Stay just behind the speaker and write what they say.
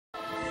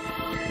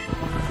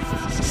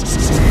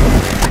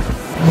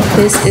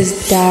This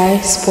is Die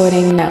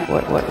Sporting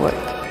Network.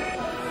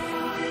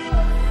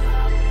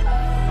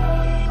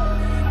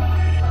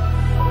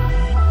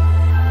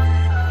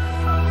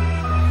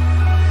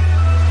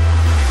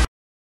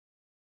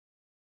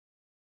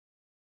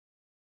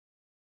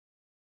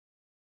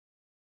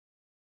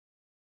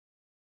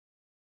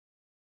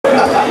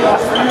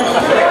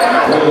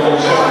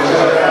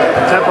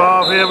 Tip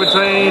off here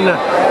between the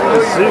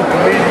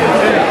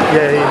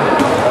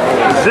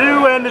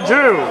Zoo and the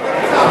Drew.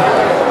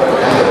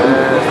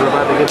 And we're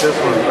about to get this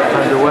one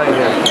underway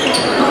here.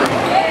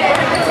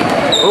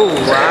 Oh,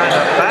 right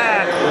up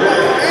back.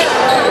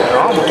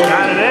 Almost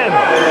got it in.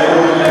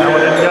 That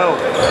one didn't go.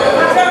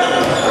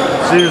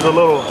 Zoo's a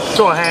little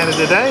short-handed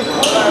today.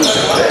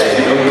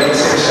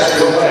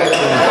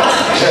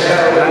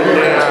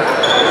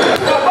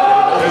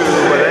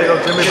 There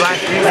goes Jimmy Black.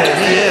 He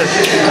is.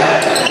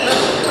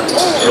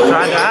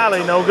 Tried to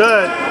alley, no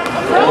good.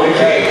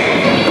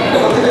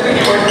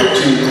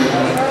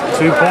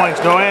 2 points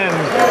go in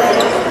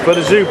for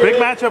the Zoo. Big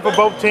matchup for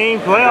both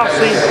teams. Playoff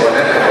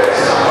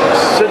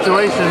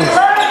situations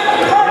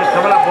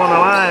coming up on the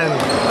line.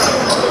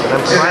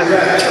 And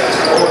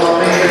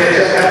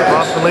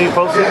Boston lead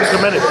postseason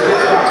committed.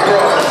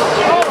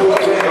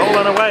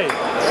 Stolen away.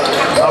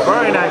 A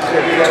very nice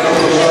hit.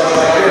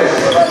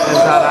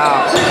 Inside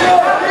out.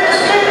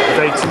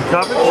 They two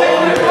coverage.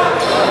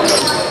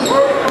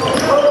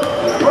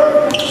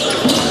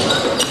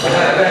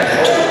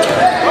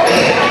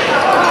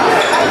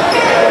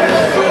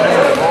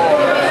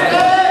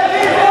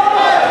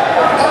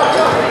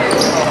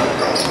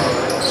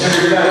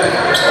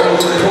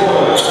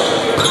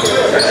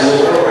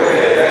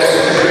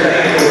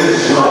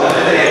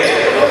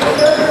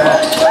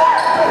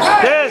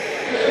 This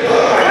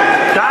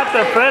got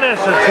the finish,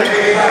 a 2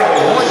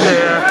 point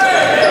there.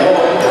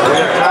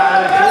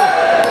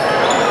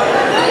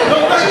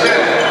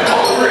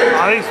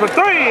 He's for 3,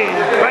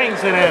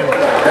 bangs it in.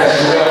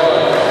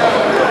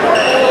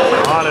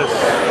 Honest,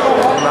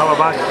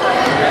 Malabak.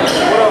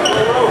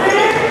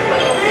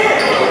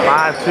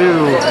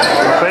 5-2,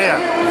 fair.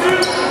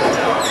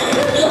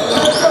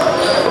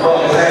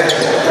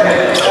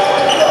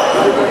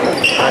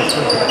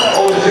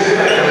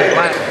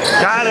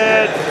 Got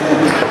it.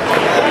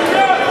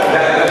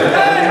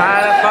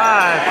 Tied at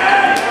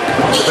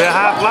 5. Be a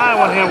high fly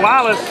one here.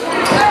 Wallace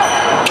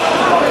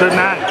could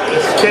not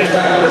escape the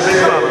big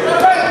fella.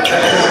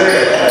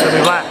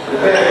 Jimmy Black.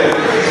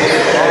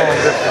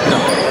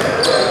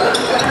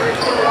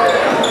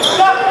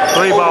 Oh,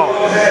 3 ball.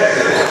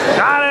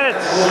 Got it.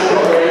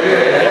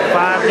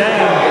 5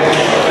 games.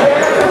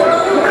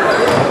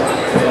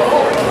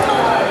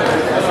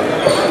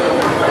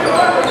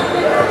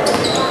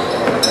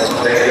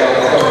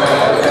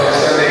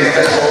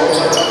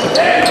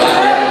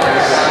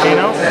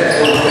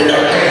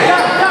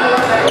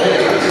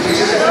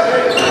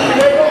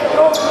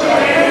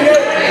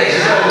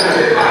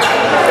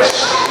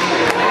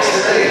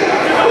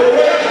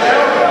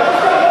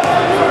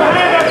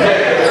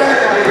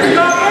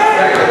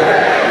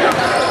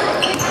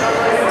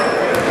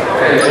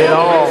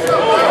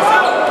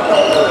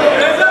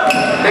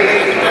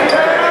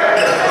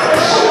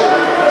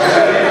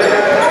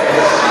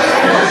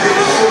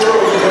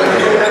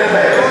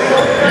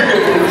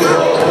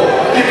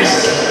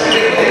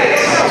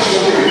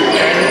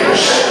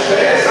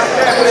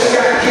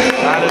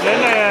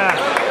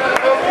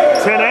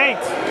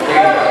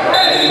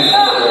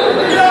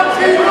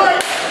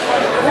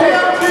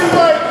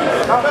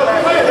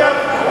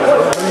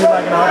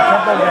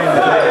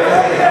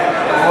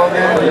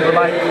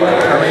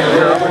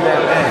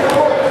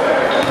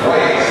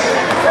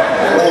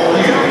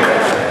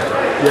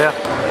 Yeah,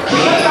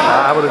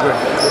 I would agree.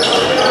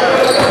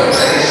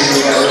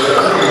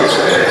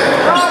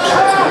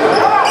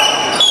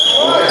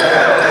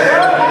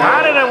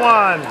 Got it at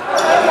 1.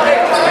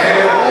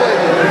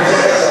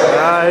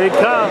 Here he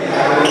comes.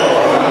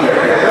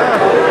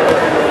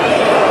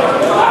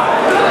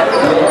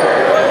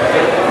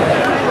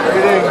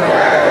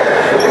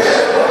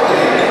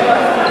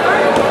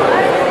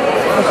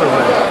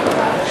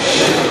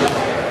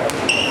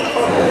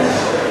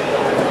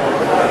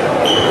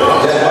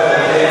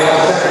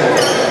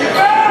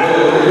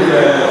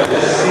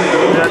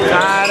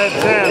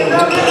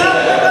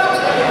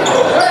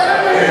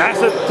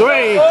 That's a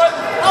 3.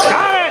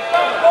 Got it!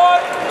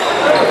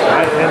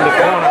 Right in the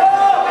corner.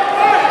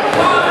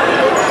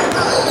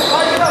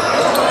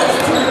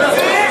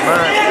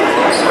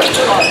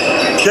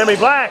 Right. Jimmy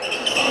Black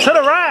to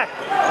the rack,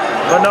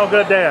 but no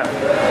good there.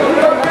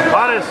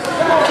 Honest,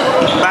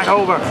 back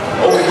over.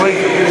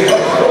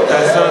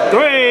 That's a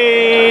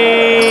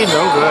 3.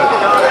 No good.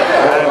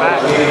 Got it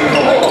back.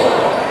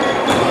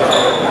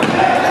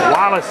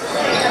 Wallace.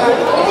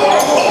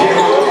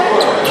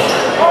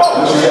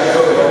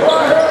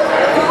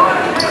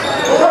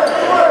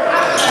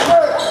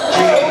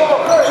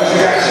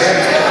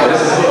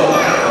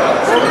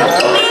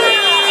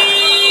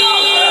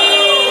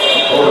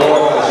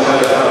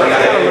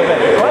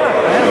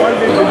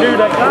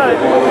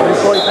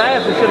 Before he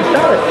passed, he should have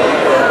shot it.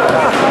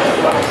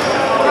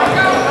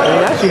 I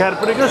mean, that's she had a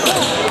pretty good shot.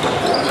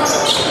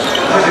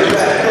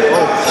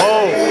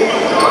 Oh.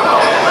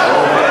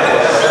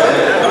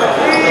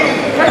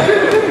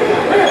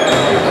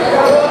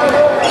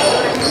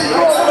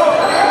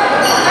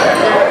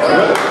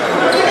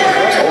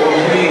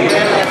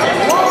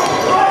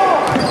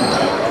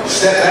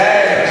 Step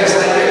back, just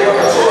like they were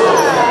before.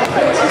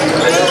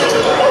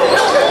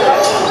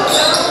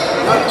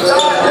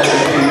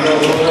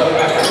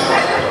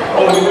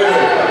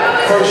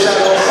 First shot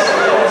on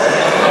something else.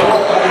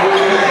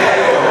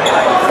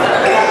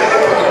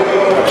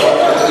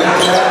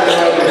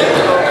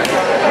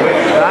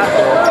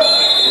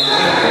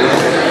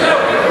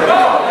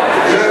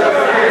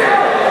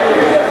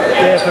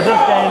 Yeah, for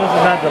this game, this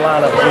is not the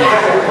lineup.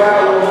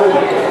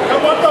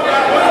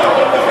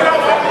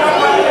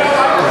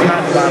 It's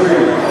not the lineup.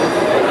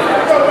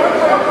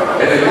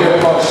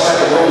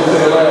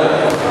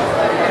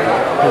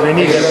 Because they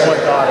need that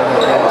point guard in the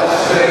game.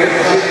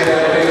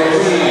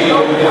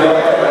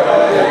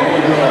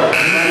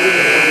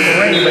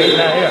 Rain, but he's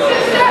not here.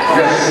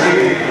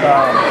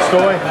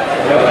 Stoy,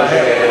 they're not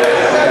here.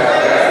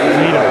 They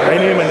need him. They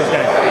need him in this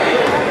game.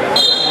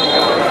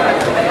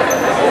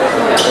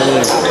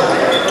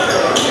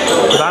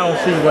 Because I don't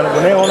see when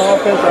they're on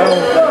offense,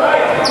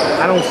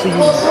 I don't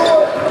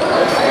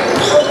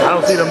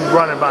see them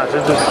running by. It's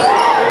just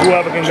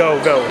whoever can go.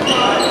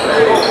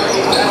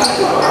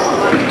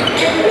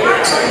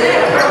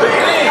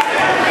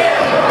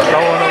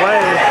 Throwing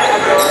away.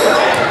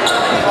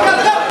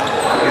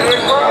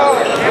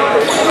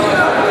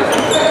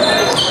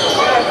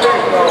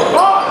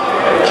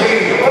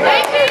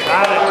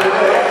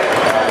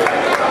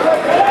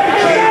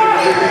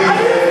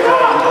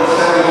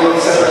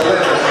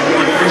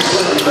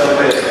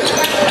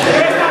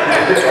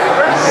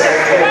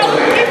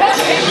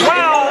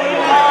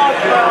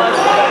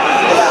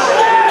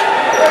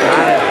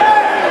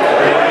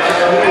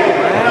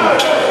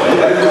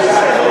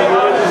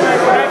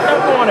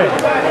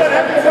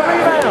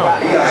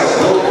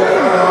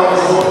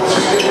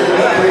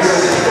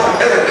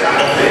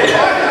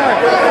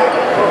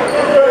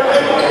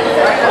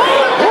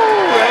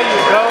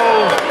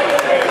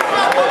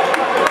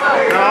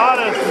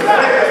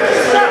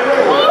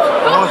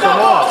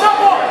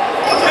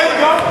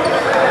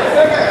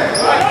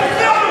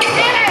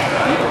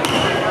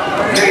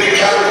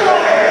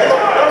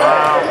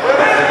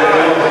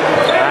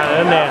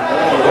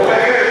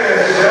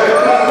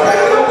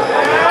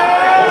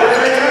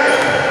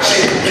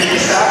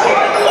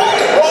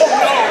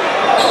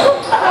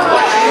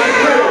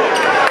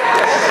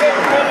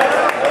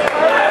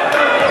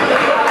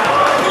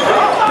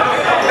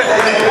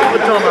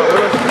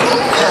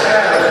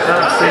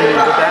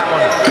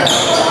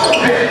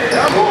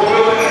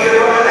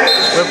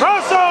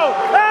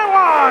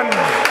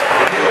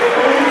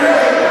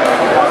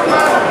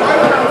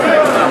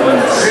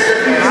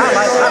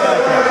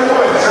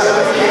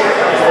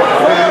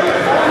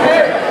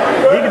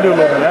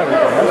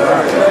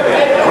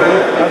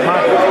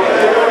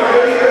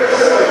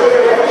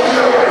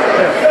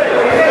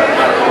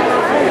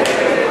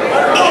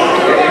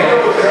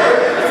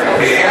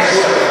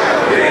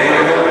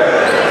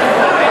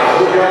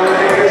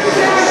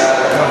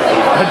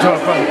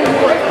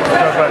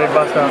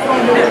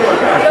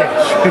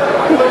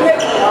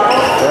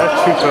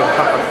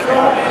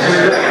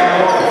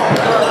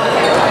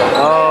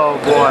 Oh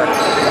boy.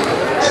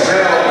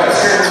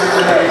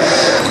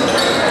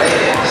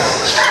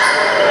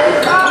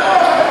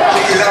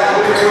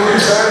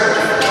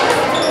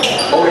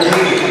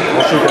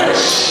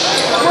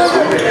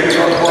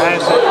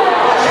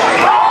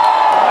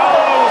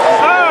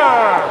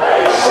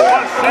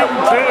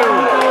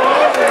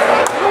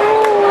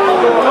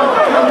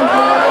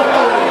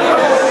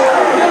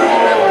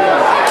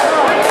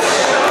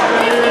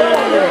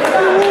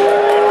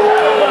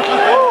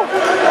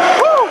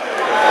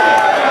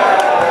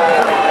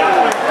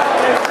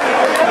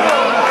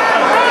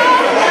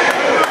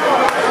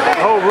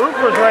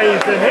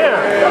 In here.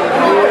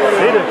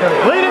 He done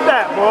completed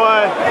that,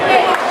 boy.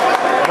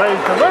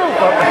 Raised the roof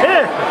up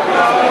here.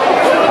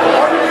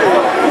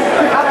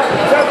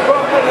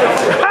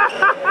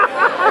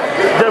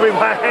 Jimmy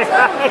White.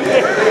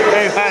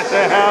 Hey,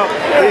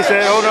 he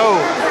said, oh no.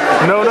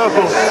 No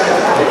knuckle.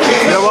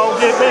 They won't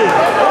get me.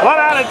 1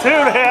 out of 2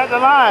 there at the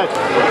line.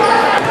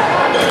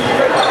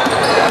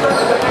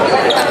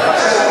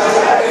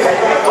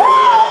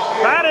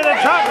 Batted and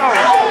Chaco.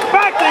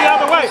 Back the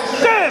other way.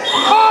 This,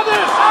 all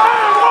this.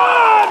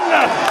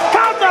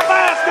 Count the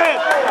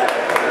basket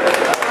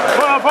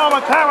for the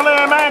former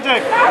Cavalier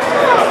Magic.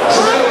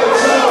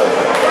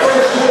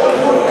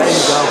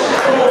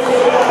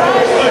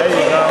 There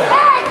you go.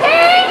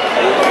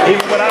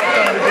 Even without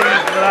some of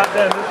these, without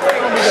them, this is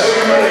going to be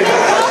good.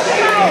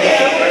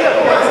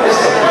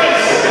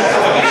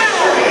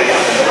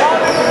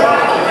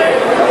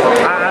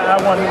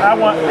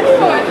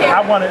 I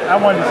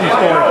wanted to see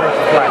Story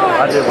versus Black.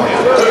 I did want to.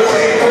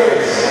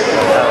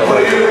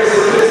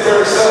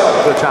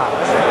 Good job.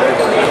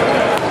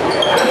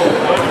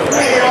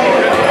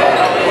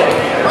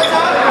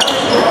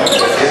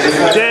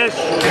 Dish.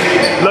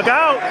 Look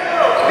out.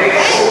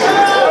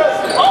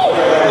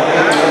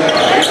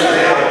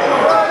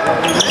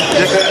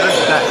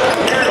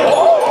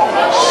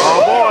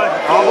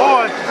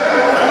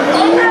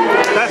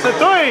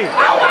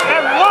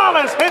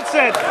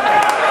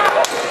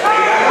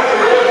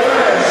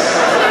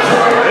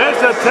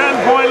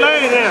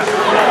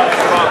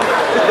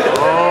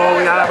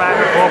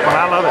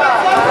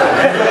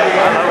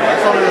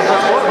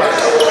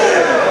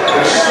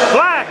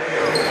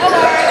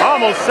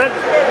 almost sent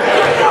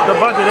the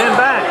bucket in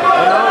back.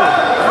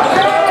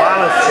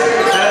 Wallace,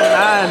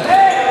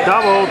 10-9,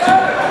 doubled.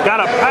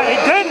 Got a pass. He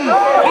didn't.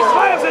 He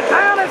slams it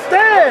down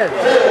instead.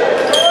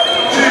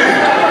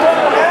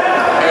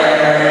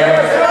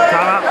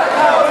 Timeout.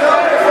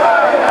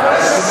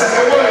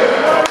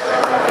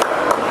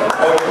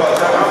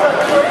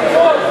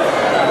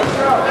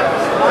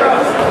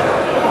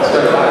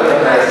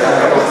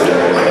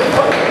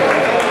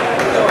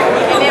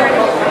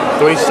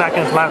 3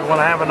 seconds left. We'll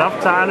have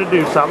enough time to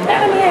do something. 29-17.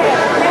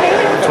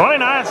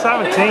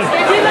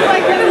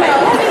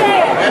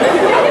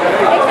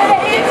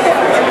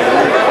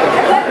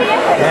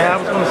 Yeah, I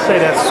was going to say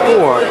that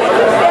score.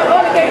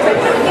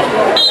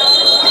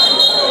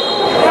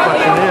 The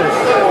question is,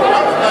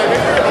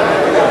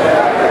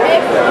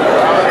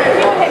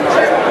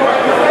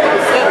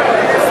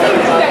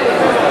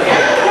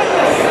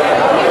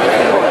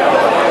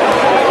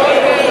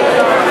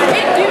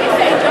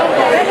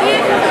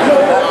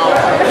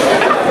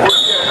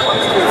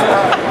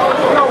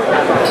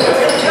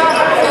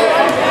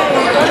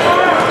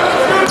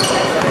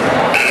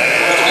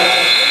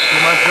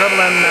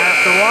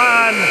 after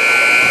one,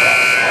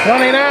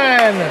 29-17.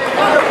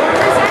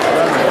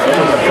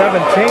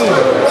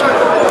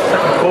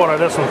 Second quarter,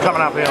 this one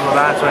coming up here on the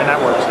Baltimore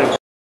Network. Second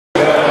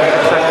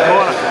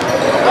quarter.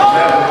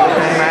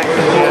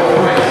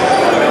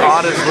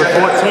 Artists with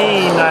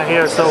 14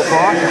 here so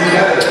far.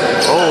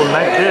 Oh,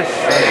 nice dish.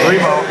 3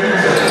 ball.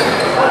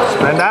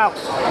 Spend out.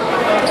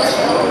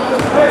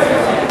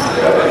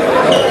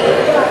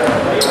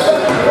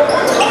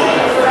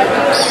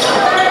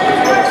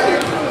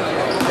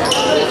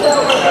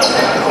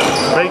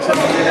 Breaks it.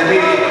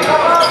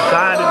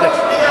 Trying to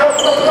Dixon.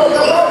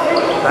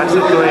 That's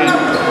it, 3.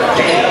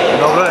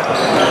 No good.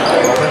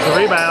 Offensive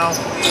rebound.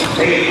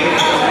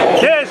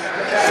 Dish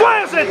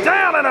slams it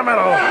down in the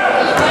middle.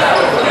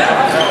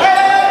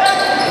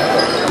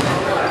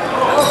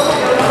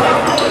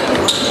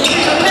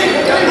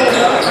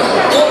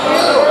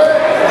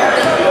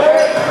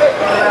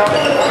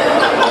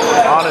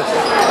 Honest.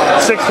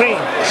 16.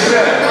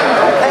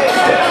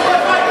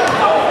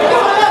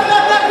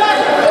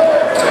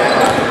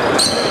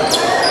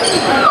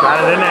 Got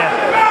it in there.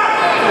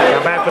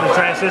 Got back for the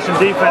transition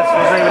defense.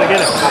 Was able to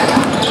get it.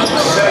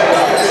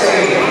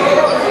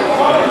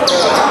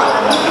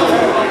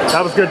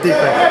 That was good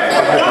defense.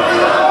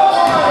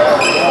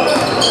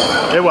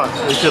 It was.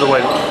 We should have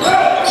waited.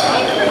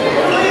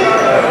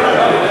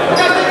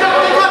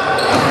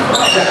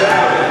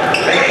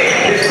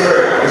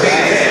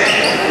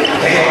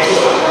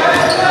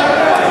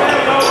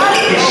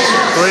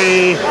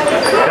 Three.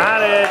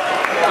 Got it.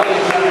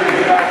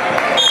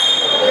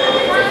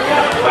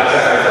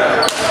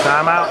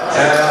 Timeout.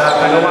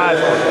 Take a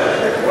wise one.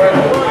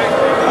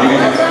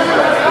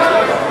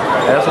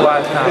 That's a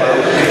wise timeout.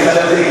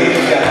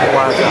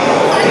 Wise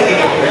timeout.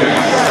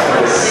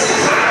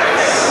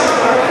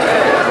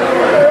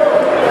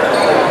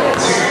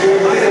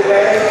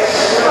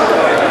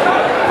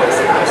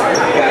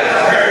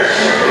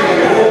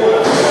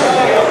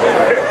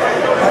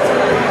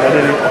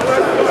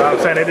 I'm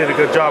saying they did a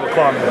good job of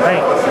clogging the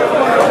paint.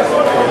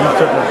 He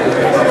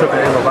took an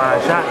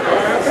ill-advised shot.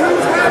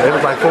 It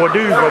was like 4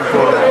 dudes waiting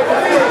for him.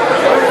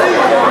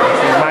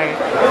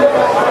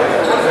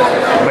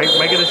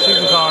 Make it a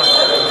shooting car.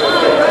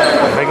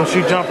 Make them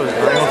shoot jumpers. I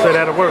ain't gonna say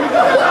that'll work.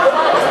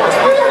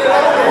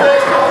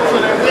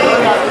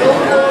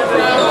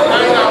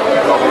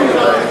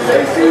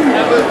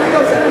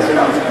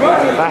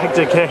 Back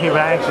to game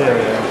action.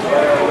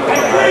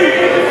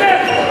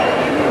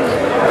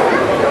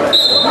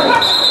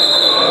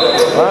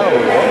 Wow.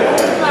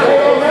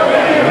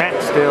 Net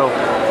still.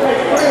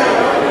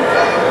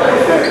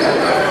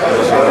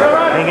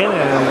 Hang in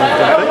there.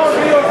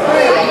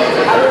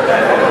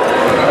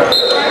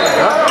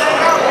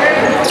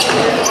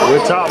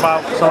 We're talking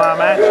about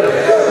some action.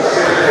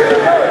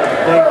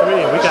 Big 3.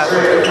 We got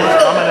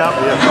coming up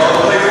here.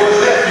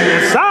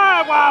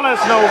 Inside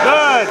Wallace, no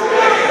good.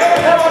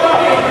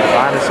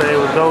 Trying to say it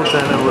was those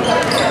and it was.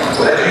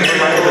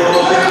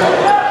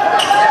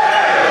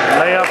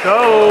 Layup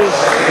goes.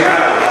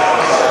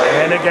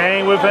 And the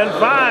game within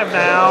 5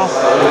 now.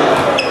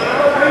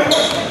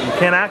 You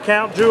cannot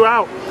count Drew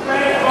out.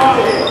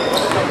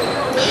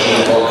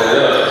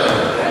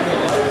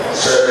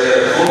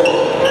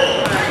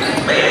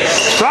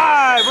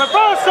 Drive,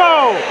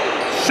 reversal,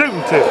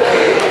 shooting 2.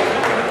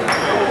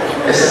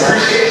 It's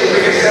appreciated we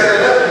can set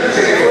it up. You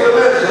take it for the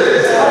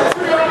benefit.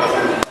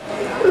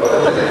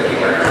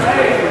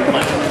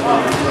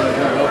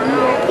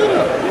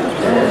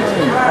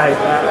 I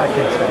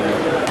can't say that.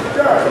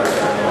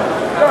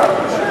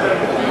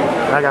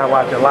 I gotta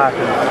watch it live.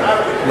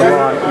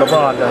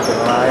 LeBron does it. I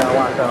gotta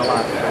watch that a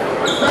lot.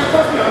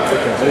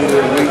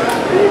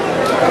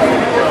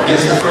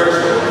 It's the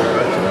first.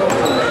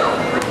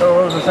 So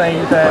what was the saying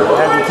you said?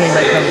 Have your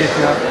teammate come get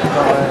you up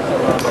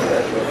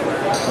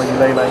when you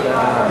lay like that.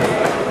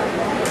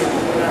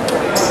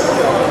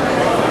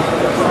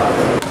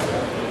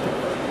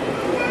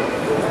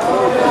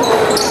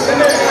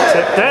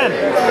 Tipped in.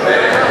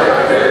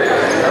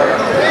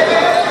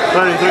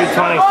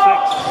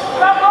 33-26.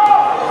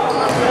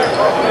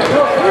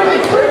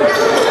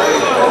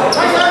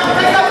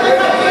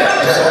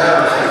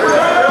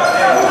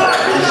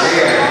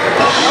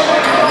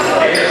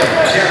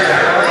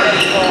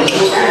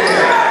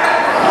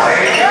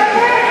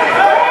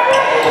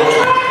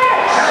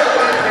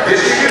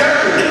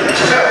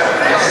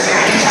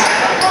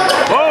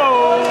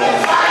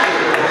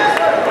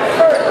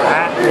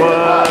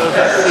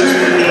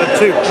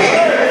 Two.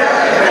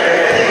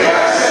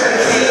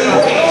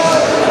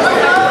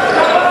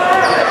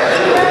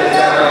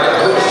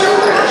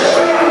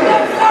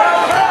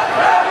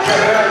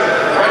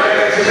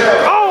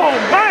 Oh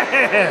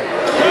man!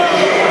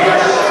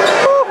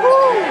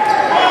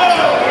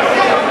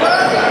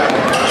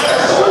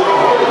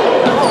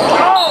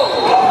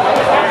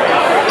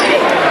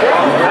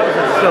 That was a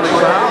silly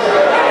foul.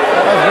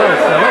 That was really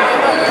silly.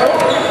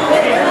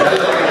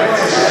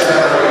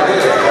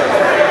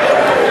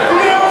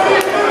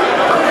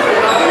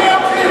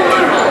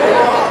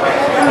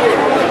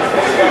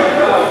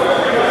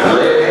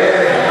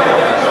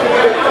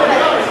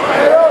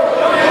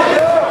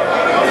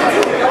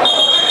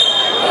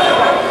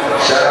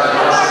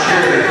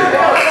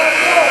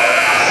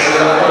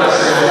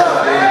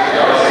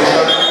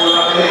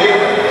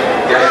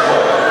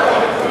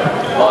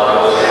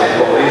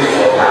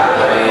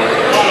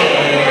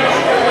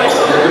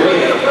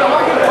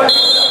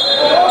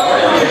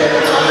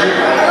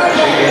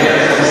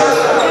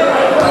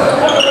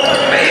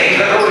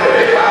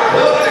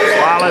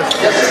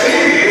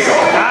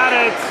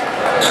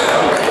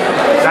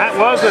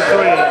 Was a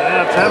three,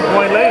 yeah,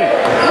 10-point lead.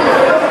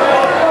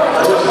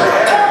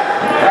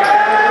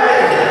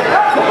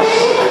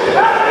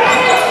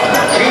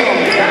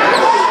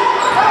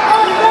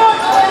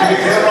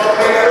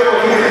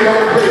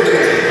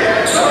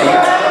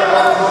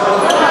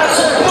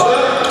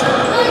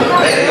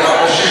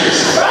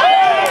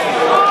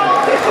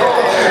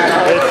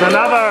 It's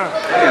another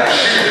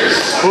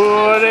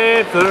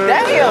 43.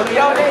 Damn,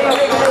 yo, they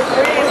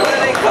threes, what do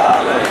they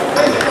call it?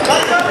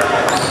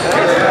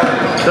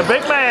 The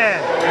big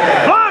man,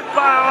 blocked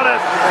by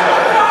Otis.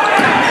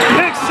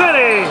 Big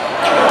City.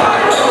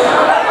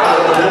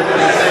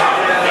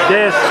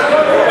 This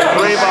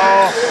three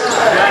ball.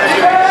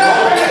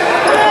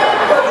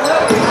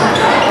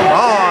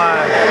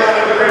 On.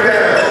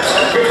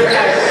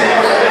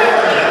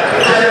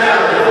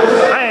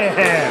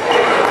 Man.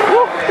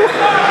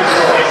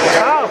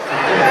 Tough.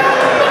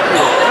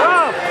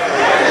 Tough.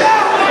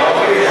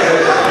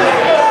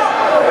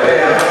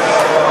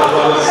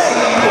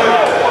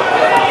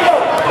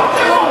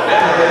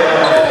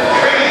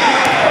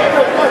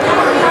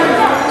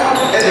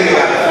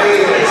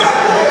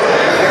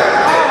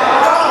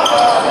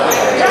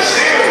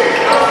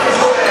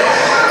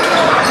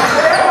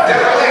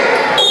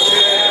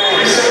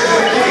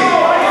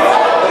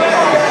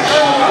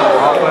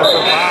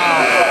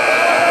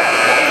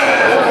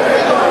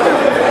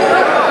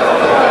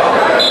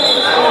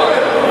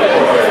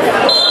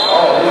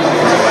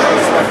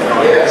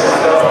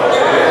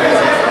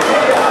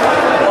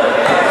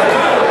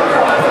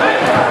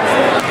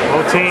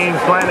 Teams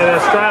playing to their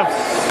strengths.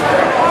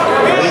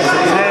 Leads to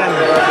 10.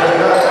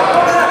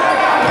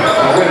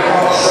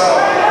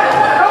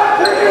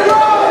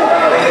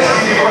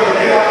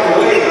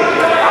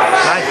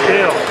 Nice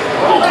steal.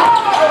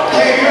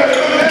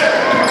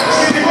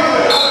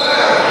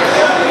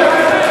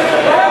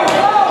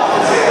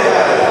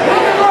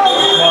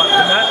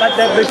 Not let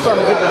that big son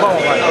get the ball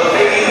right.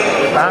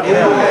 Not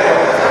him.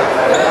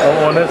 Don't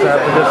want this to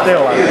happen, just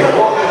steal like that.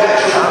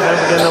 Not him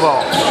getting the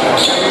ball.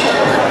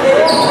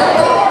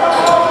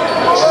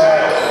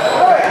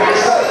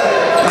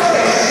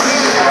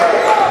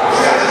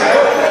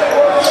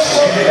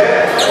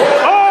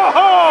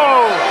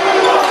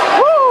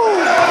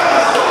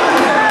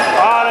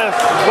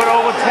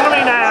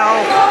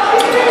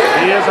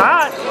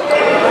 Hot.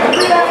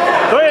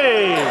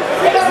 Three.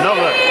 No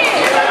good.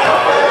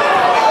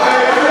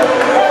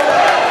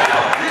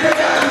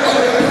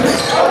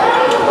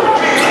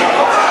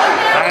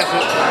 Pass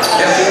it.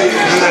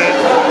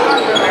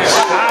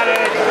 Got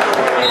it.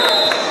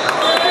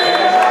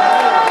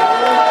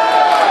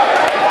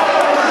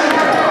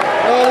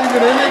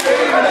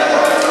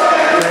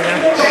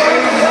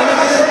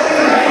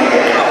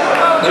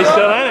 They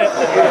still in it.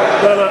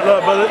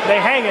 Look, but they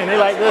hanging. They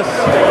like this.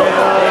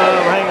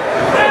 Hanging.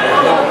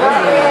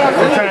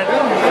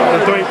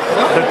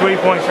 The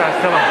three-point shot's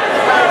killing them.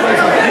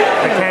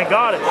 They can't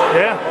guard it.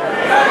 Yeah.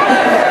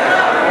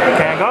 They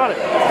can't guard it.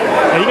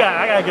 And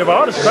I gotta give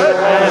all this credit,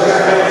 man.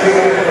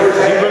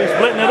 He's really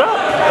splitting it up.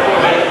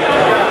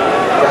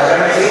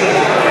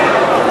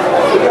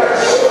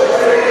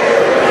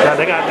 Yeah,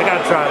 they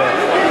gotta try that.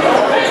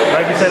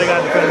 Like you said, they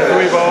gotta defend the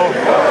three ball.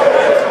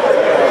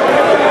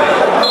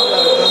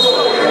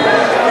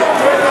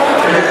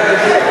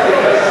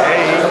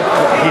 Hey,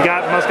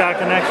 must got a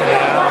connection.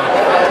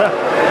 Yeah.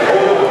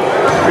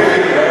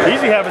 He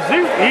usually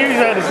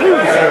had a zoo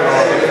shirt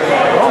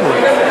on.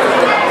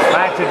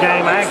 Back to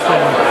game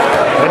action.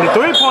 And the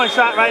three-point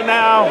shot right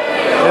now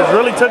is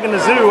really taking the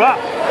zoo up.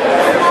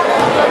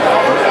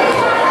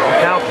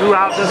 threw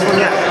out this one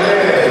yet.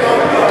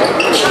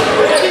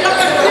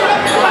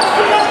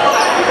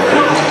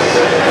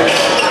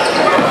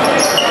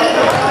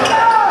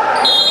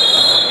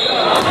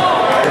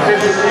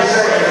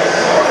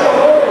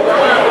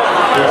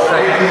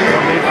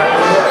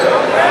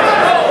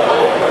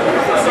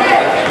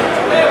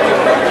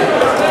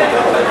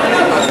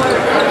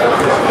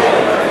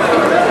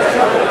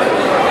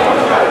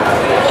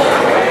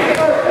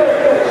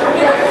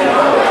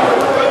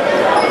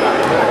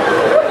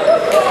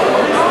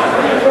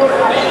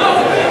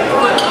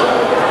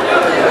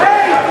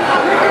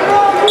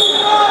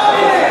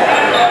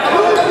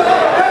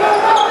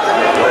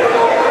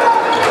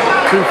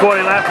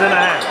 .240 left in the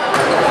half.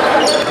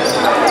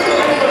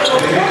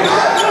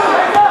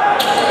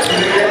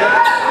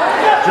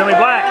 Jimmy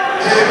Black.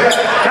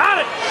 Got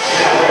it!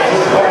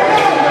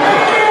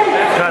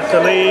 Cuts the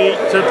lead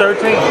to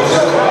 13.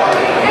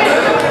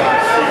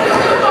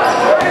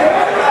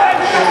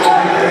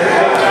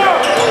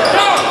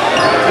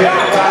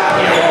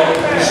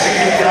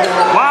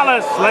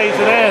 Wallace lays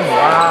it in.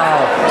 Wow.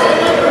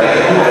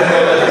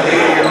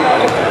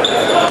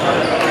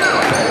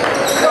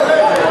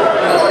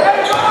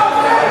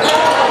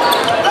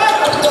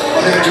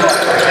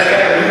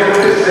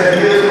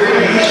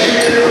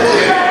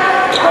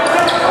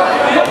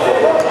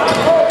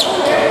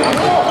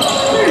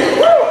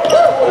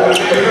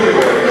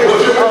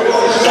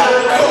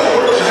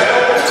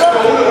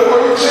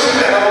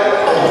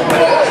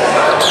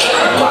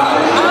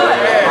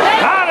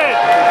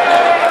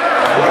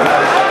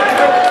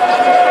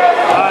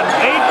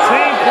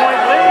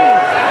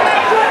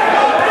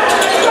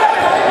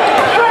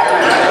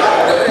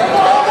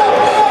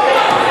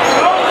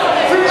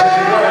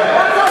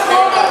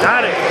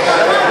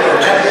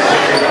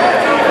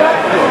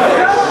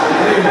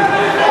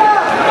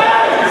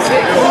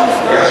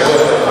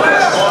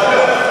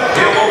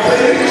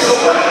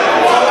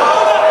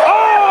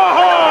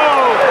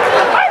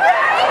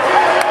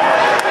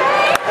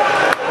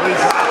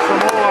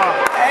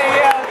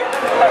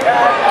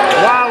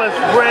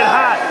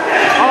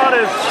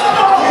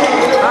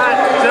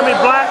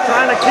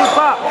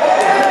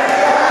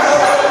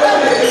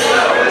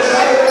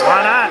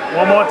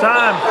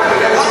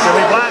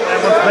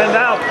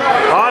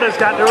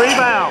 Got the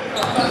rebound,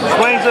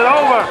 swings it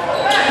over.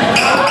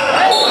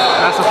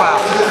 That's a foul.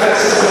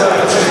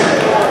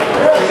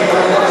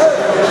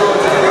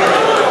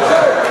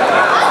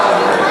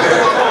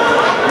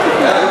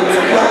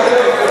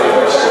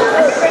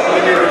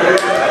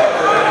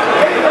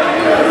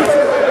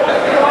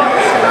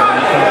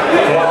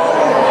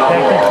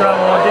 Can't keep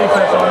trouble on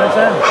defense on this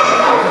end.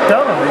 Just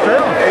tell them, they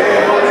trail.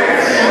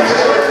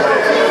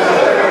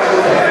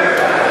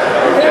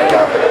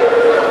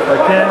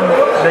 But then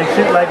they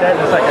shoot like that in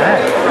the second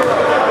half.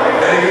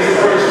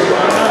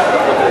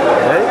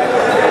 Hey,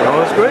 no,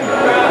 it's great.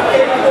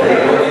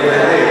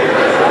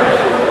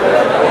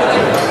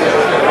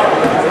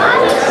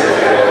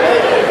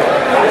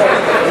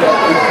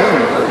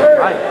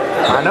 Right,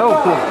 I know.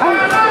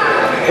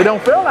 It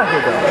don't feel like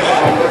it though.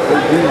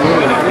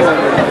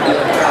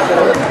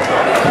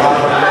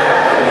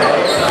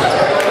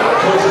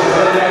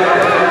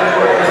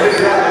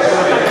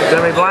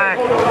 Jimmy Black,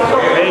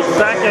 8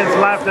 seconds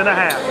left in the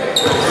half.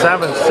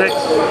 7, 6,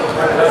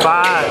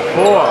 5,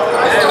 4,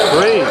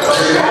 3, 2.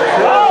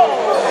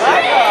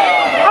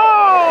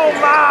 Oh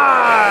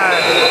my!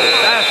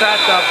 That's at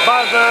the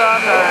buzzer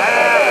of the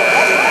half.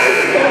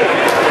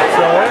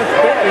 So it's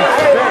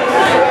 56,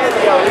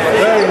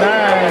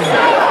 39.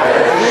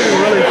 He's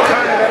really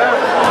turning it up.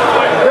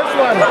 This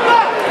one,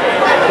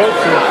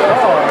 folks,